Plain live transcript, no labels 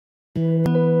Hi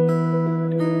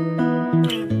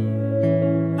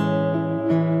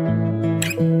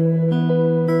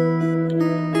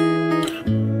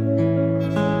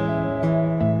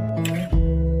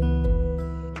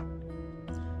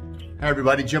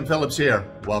everybody, Jim Phillips here.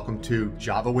 Welcome to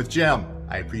Java with Jim.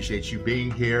 I appreciate you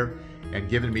being here and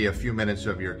giving me a few minutes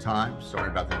of your time. Sorry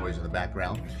about the noise in the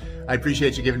background. I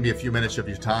appreciate you giving me a few minutes of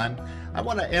your time. I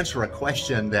want to answer a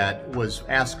question that was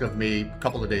asked of me a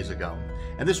couple of days ago.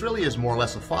 And this really is more or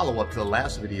less a follow-up to the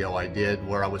last video I did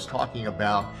where I was talking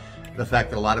about the fact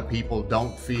that a lot of people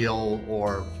don't feel,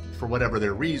 or for whatever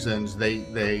their reasons,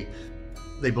 they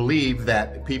believe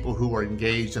that people who are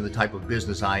engaged in the type of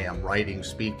business I am, writing,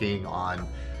 speaking on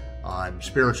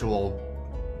spiritual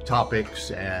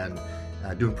topics and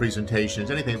doing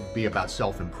presentations, anything to be about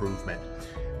self-improvement.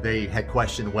 They had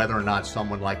questioned whether or not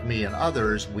someone like me and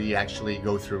others, we actually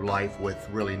go through life with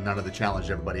really none of the challenges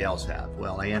everybody else have.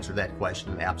 Well, I answered that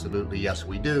question, and absolutely yes,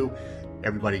 we do.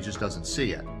 Everybody just doesn't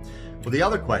see it. Well, the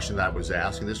other question that I was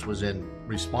asked, and this was in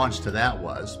response to that,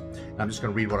 was, and I'm just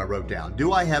going to read what I wrote down.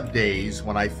 Do I have days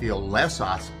when I feel less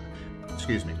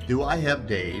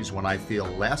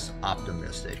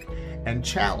optimistic and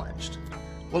challenged?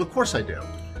 Well, of course I do.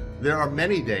 There are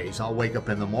many days I'll wake up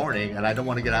in the morning and I don't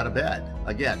want to get out of bed.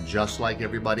 Again, just like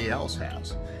everybody else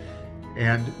has.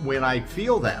 And when I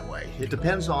feel that way, it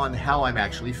depends on how I'm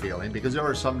actually feeling, because there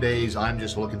are some days I'm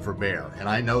just looking for bear. And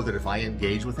I know that if I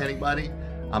engage with anybody,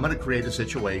 I'm going to create a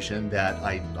situation that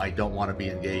I don't want to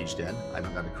be engaged in. I'm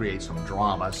going to create some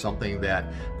drama, something that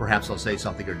perhaps I'll say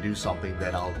something or do something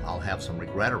that I'll have some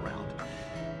regret around.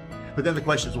 But then the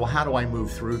question is, well, how do I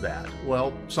move through that?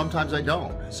 Well, sometimes I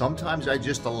don't. Sometimes I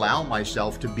just allow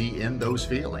myself to be in those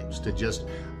feelings, to just,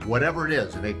 whatever it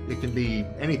is, and it can be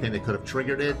anything that could have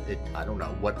triggered it. I don't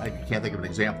know what, I can't think of an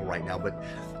example right now, but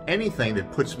anything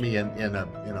that puts me in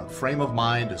a frame of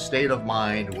mind, a state of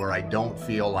mind where I don't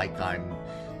feel like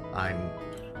I'm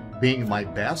being my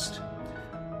best,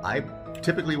 I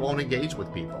typically won't engage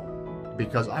with people,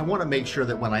 because I want to make sure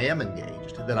that when I am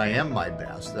engaged, that I am my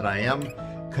best, that I am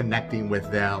connecting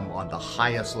with them on the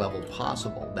highest level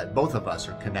possible, that both of us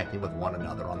are connecting with one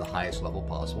another on the highest level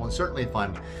possible. And certainly if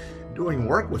I'm doing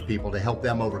work with people to help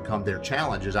them overcome their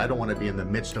challenges, I don't want to be in the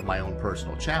midst of my own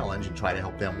personal challenge and try to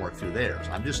help them work through theirs.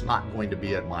 I'm just not going to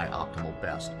be at my optimal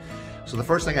best. So the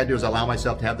first thing I do is allow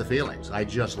myself to have the feelings. I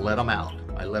just let them out.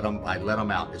 I let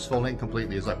them out as fully and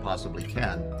completely as I possibly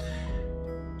can.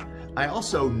 I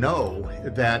also know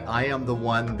that I am the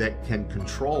one that can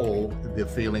control the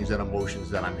feelings and emotions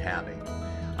that I'm having.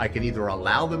 I can either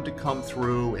allow them to come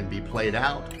through and be played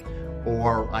out,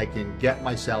 or I can get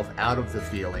myself out of the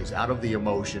feelings, out of the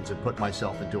emotions, and put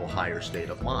myself into a higher state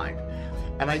of mind.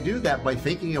 And I do that by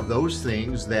thinking of those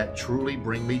things that truly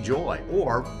bring me joy,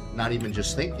 or not even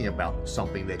just thinking about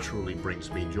something that truly brings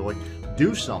me joy.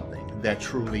 Do something that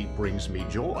truly brings me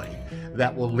joy,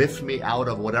 that will lift me out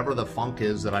of whatever the funk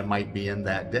is that I might be in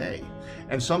that day.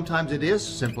 And sometimes it is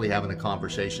simply having a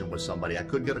conversation with somebody. I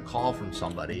could get a call from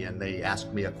somebody and they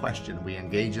ask me a question. We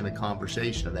engage in a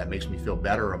conversation, and that makes me feel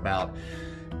better about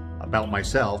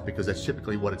myself, because that's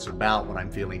typically what it's about when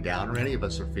I'm feeling down, or any of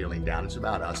us are feeling down. It's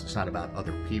about us. It's not about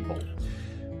other people.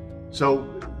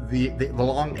 So the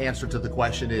long answer to the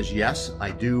question is yes,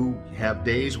 I do have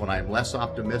days when I'm less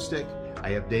optimistic. I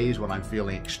have days when I'm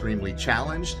feeling extremely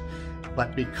challenged,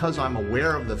 but because I'm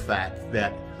aware of the fact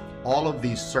that all of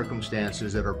these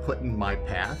circumstances that are put in my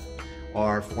path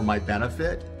are for my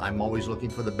benefit, I'm always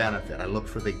looking for the benefit. I look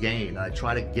for the gain, and I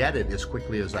try to get it as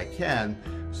quickly as I can,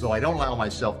 so I don't allow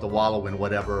myself to wallow in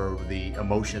whatever the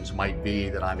emotions might be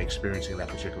that I'm experiencing at that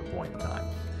particular point in time.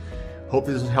 Hope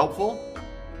this is helpful.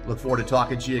 Look forward to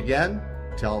talking to you again.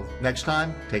 Till next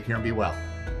time, take care and be well.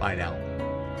 Bye now.